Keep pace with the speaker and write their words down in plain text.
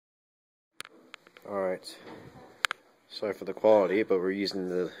Alright, sorry for the quality, but we're using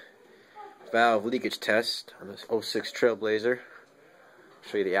the valve leakage test on this '06 Trailblazer. I'll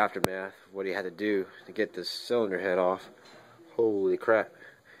show you the aftermath of what he had to do to get this cylinder head off. Holy crap.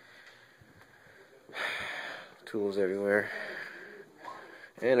 Tools everywhere.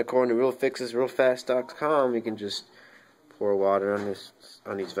 And according to realfixes.realfast.com, you can just pour water on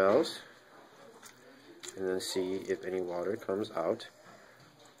these valves and then see if any water comes out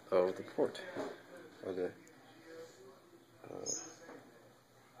of the port or the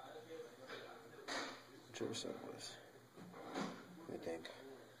whichever side it was. I think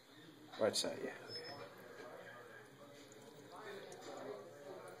right side, yeah.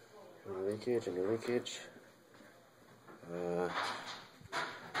 Okay. Any leakage.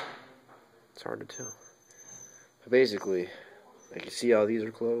 It's hard to tell. But basically, like you see how these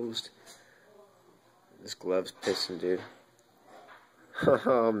are closed. This glove's pissing, dude.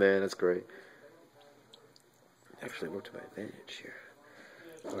 Oh man, that's great. Actually worked to my advantage here.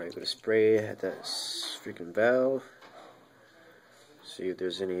 Alright, gonna spray at that freaking valve. See if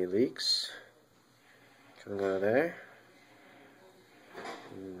there's any leaks coming out of there.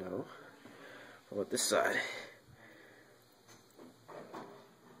 No. How about this side?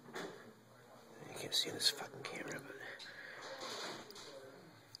 You can't see in this fucking camera,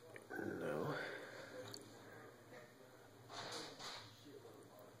 but no.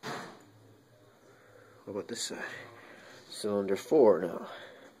 What about this side? Cylinder 4 now.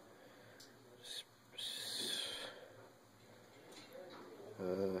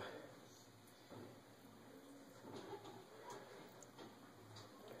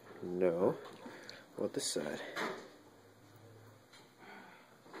 No. What about this side?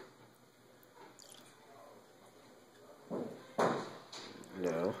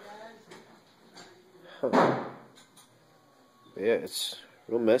 No. Huh. Yeah, it's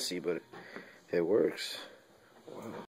real messy, but it works. Wow.